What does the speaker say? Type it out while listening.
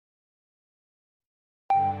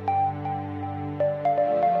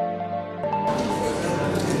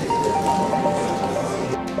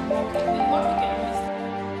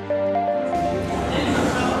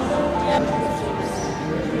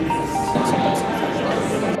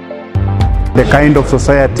the kind of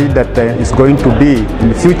society that is going to be in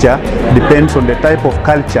the future depends on the type of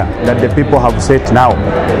culture that the people have set now.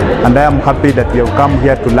 And I am happy that we have come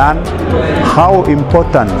here to learn how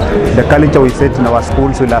important the culture we set in our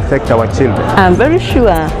schools will affect our children. I'm very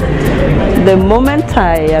sure the moment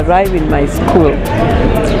I arrive in my school,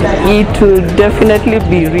 it will definitely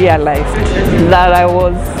be realized that I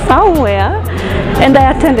was somewhere and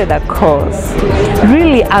I attended a course.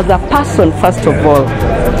 Really, as a person, first of all,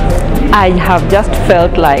 I have just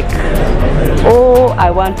felt like, oh,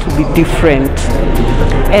 I want to be different.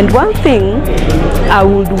 And one thing I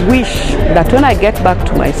would wish that when I get back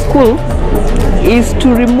to my school is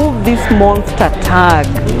to remove this monster tag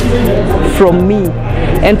from me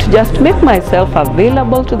and to just make myself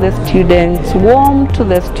available to the students, warm to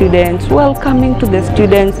the students, welcoming to the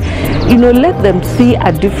students. You know, let them see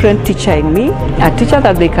a different teacher in me, a teacher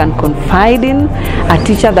that they can confide in, a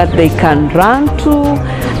teacher that they can run to,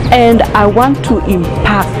 and I want to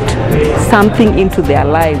impact something into their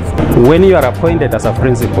lives. When you are appointed as a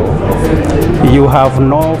principal, you have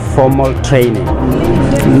no formal training.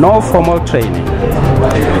 No formal training.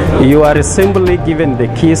 You are simply given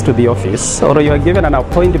the keys to the office, or you are given an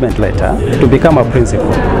appointment letter to become a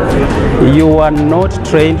principal. You are not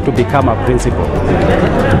trained to become a principal.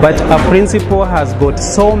 But a principal has got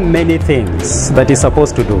so many things that he's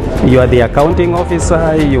supposed to do. You are the accounting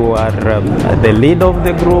officer, you are the lead of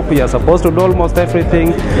the group, you are supposed to do almost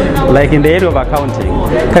everything. Like in the area of accounting,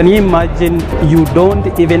 can you imagine you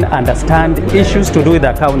don't even understand issues to do with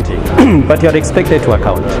accounting, but you are expected to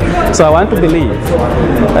account? So I want to believe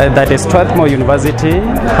that Strathmore University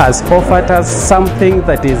has offered us something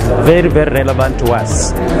that is very, very relevant to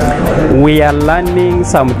us. We are learning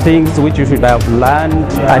some things which we should have learned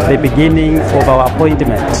at the beginning of our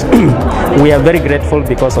appointment. We are very grateful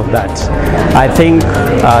because of that. I think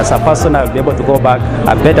as a person I will be able to go back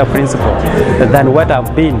a better principal than what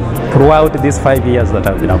I've been throughout these 5 years that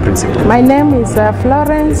I've been a principal. My name is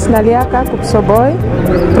Florence Naliaka Kupsoboy,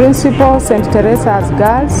 Principal St. Teresa's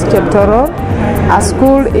Girls, Cheptorol, a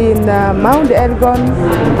school in Mount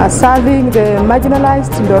Elgon serving the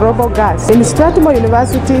marginalized Ndorobo girls. In Strathmore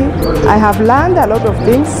University, I have learned a lot of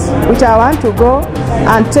things which I want to go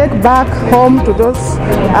and take back home to those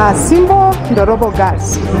simple Ndorobo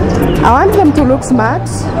girls. I want them to look smart.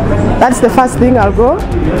 That's the first thing I'll go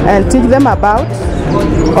and teach them about.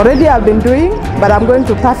 Already I've been doing, but I'm going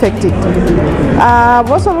to perfect it. I've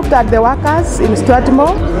also looked at the workers in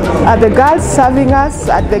Strathmore. The girls serving us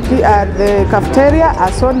at the cafeteria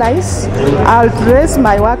are so nice. I'll raise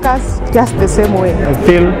my workers just the same way. I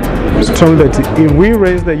feel strong that if we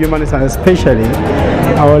raise the humanities, and especially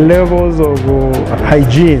our levels of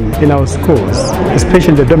hygiene in our schools, especially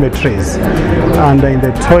in the dormitories and in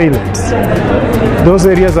the toilets, those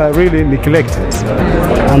areas are really neglected.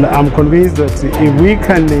 And I'm convinced that if we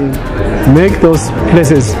can make those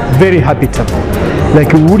places very habitable,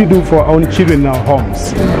 like we would do for our own children in our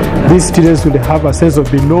homes, these students will have a sense of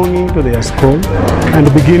belonging to their school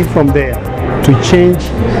and begin from there to change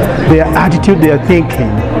their attitude, their thinking,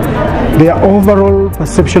 their overall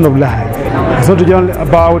perception of life. It's not only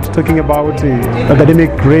about talking about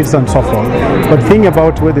academic grades and so forth, but think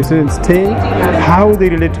about where the students stay, how they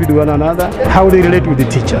relate with one another, how they relate with the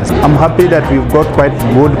teachers. I'm happy that we've got quite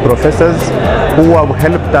good professors who have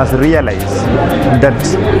helped us realize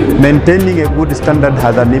that maintaining a good standard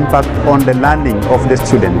has an impact on the learning of the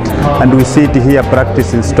student. And we see it here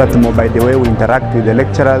practiced in Strathmore by the way we interact with the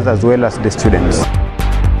lecturers as well as the students.